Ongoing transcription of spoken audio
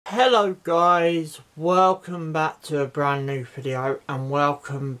Hello guys, welcome back to a brand new video and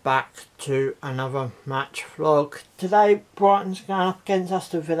welcome back to another match vlog. Today Brighton's going up against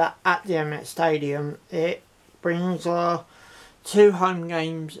Aston Villa at the Emirates Stadium. It brings our two home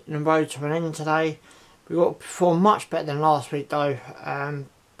games in a row to an end today. We got to perform much better than last week though,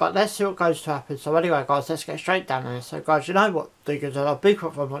 but let's see what goes to happen. So anyway guys, let's get straight down there. So guys, you know what do good to love, big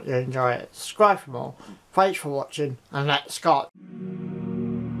for what you enjoy it, subscribe for more, thanks for watching and let's go.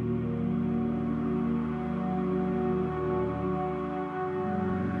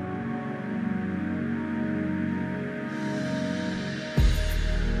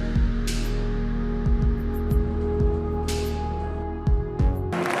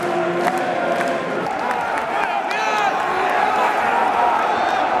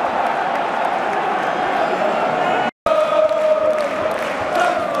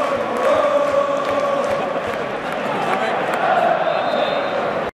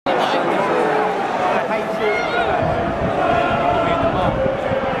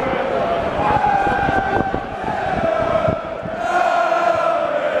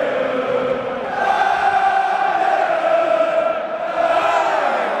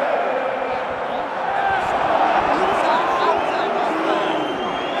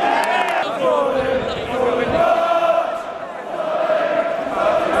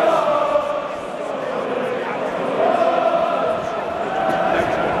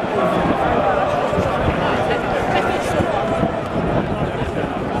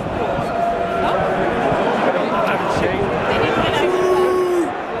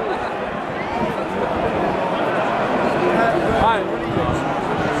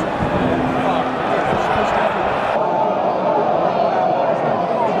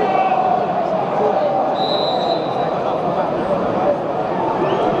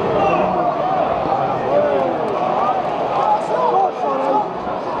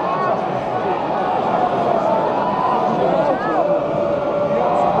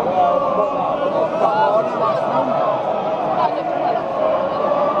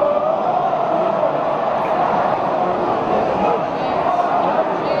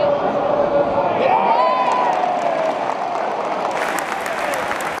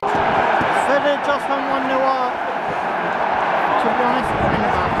 Just won 1-0 up. To be honest,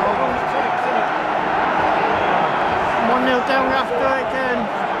 1-0 down, we have to do it again.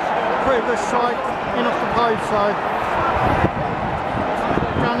 Pretty good strike in off the post, so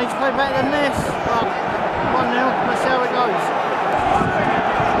I need to play better than this, but 1-0, let's see how it goes.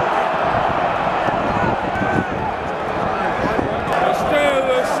 Still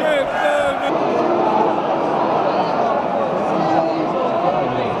the ship.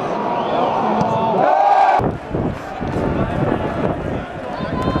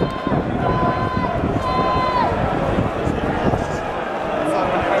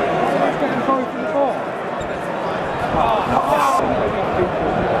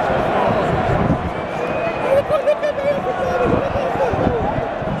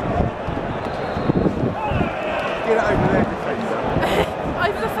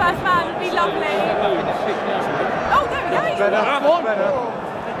 Over the first man would be lovely. Oh, there we go. Better.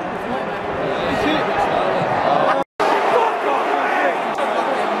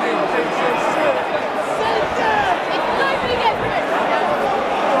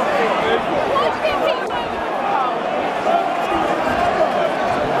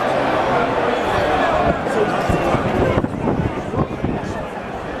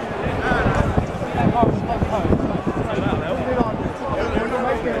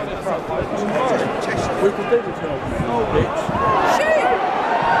 We could do the 12 bitch. Shoot!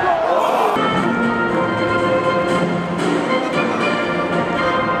 Oh,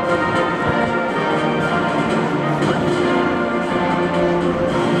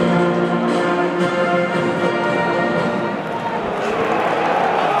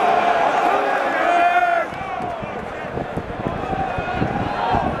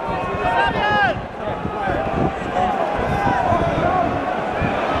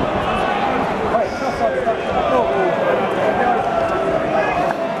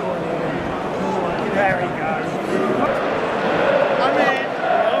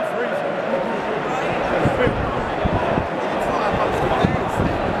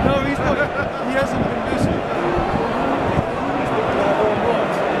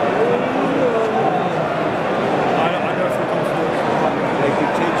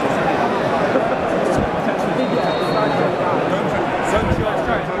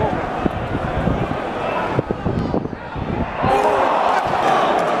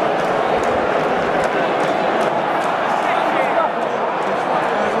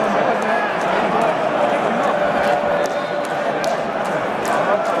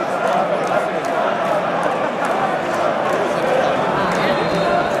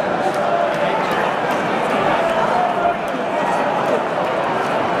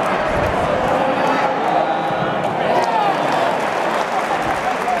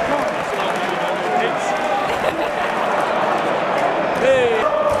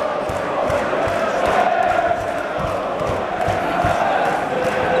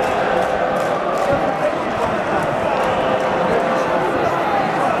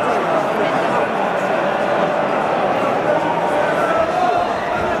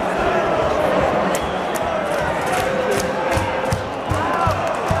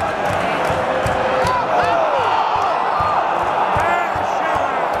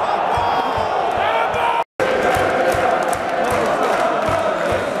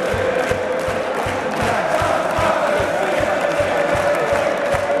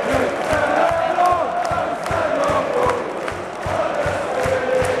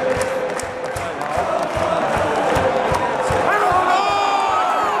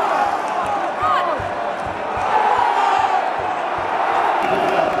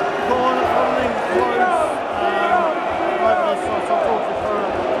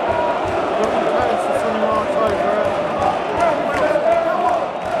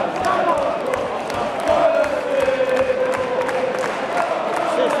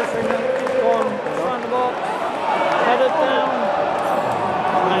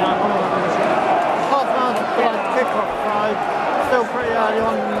 kickoff, so still pretty early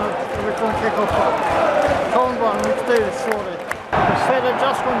on in the original kickoff. Come on, Brighton, we can do this surely. Villa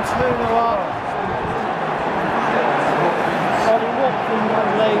just gone 2-0 up. Ollie Watkins, I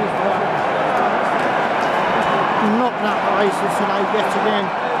believe, knocked out the races today yet again.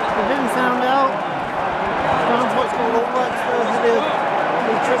 We've been found out. Sounds like it's got a lot of work to do here.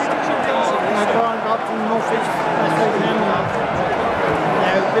 We just grind up to the North East this weekend.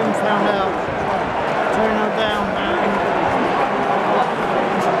 Yeah, we've been found out. 2-0 down and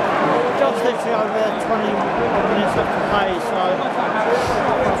just literally over 20 minutes left to play, so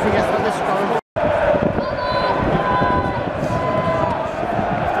I forget how this is going.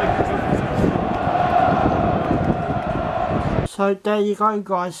 So there you go,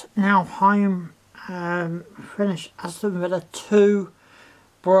 guys. Now home, finished Aston Villa 2,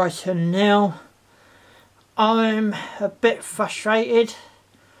 Brighton 0. I'm a bit frustrated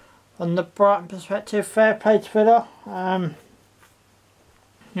on the Brighton perspective. Fair play to Villa.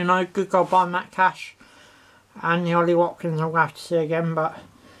 You know, good goal by Matt Cash and the Ollie Watkins I'm going to have to see again, but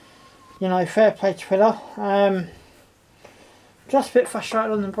you know, fair play to Villa. Just a bit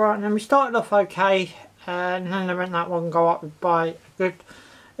frustrated on the Brighton, and we started off okay. And then they went that one goal up by a good.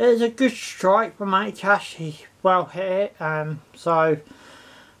 It is a good strike from Matt Cash. He well hit it. So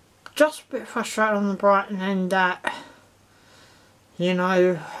just a bit frustrated on the Brighton end that, you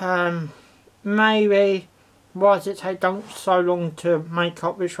know, maybe why does it take Dunk so long to make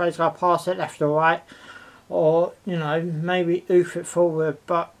up which way to pass it, left or right, or you know, maybe oof it forward.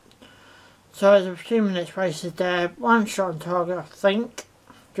 But so there's a few minutes wasted there. One shot on target, I think,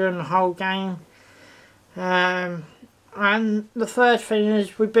 during the whole game. And the third thing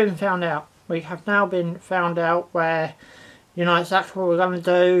is we've been found out. We have now been found out where, you know, exactly what we're going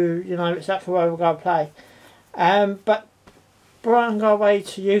to do, you know, exactly where we're going to play. But Brighton go away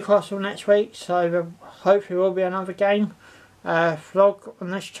to Newcastle next week, so there hopefully will be another game vlog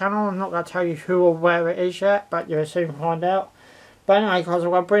on this channel. I'm not going to tell you who or where it is yet, but you'll soon find out. But anyway, guys, I'm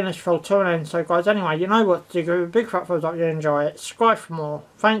going to bring this vlog to an end. So guys, anyway, you know what to do. Big fat thumbs up if you enjoy it. Subscribe for more.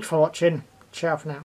 Thanks for watching. Ciao for now.